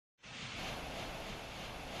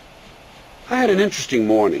I had an interesting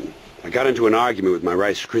morning. I got into an argument with my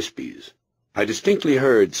Rice Krispies. I distinctly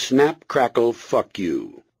heard snap, crackle, fuck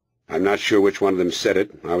you. I'm not sure which one of them said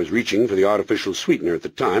it. I was reaching for the artificial sweetener at the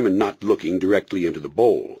time and not looking directly into the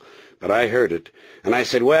bowl. But I heard it, and I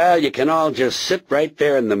said, well, you can all just sit right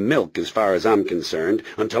there in the milk as far as I'm concerned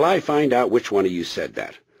until I find out which one of you said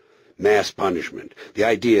that. Mass punishment. The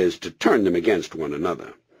idea is to turn them against one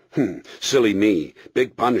another. Silly me.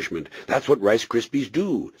 Big punishment. That's what Rice Krispies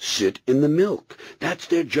do. Sit in the milk. That's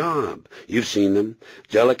their job. You've seen them.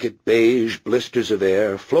 Delicate beige blisters of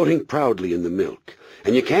air floating proudly in the milk.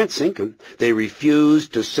 And you can't sink them. They refuse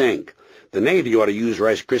to sink. The Navy ought to use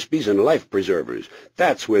Rice Krispies and life preservers.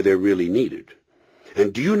 That's where they're really needed.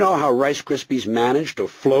 And do you know how Rice Krispies manage to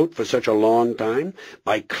float for such a long time?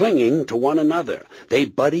 By clinging to one another. They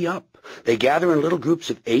buddy up. They gather in little groups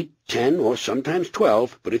of 8, 10, or sometimes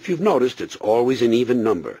 12, but if you've noticed, it's always an even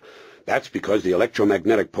number. That's because the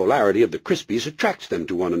electromagnetic polarity of the Krispies attracts them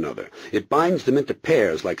to one another. It binds them into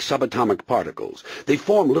pairs like subatomic particles. They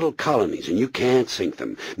form little colonies, and you can't sink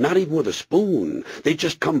them, not even with a spoon. They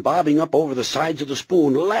just come bobbing up over the sides of the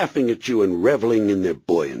spoon, laughing at you and reveling in their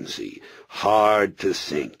buoyancy. Hard to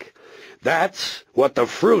sink. That's what the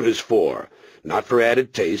fruit is for. Not for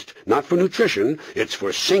added taste, not for nutrition, it's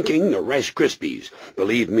for sinking the Rice Krispies.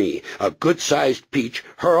 Believe me, a good-sized peach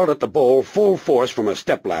hurled at the bowl full force from a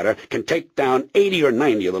stepladder can take down 80 or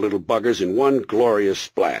 90 of the little buggers in one glorious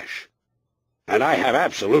splash. And I have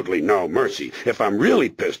absolutely no mercy. If I'm really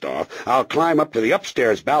pissed off, I'll climb up to the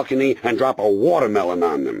upstairs balcony and drop a watermelon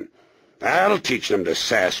on them. That'll teach them to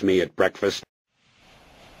sass me at breakfast.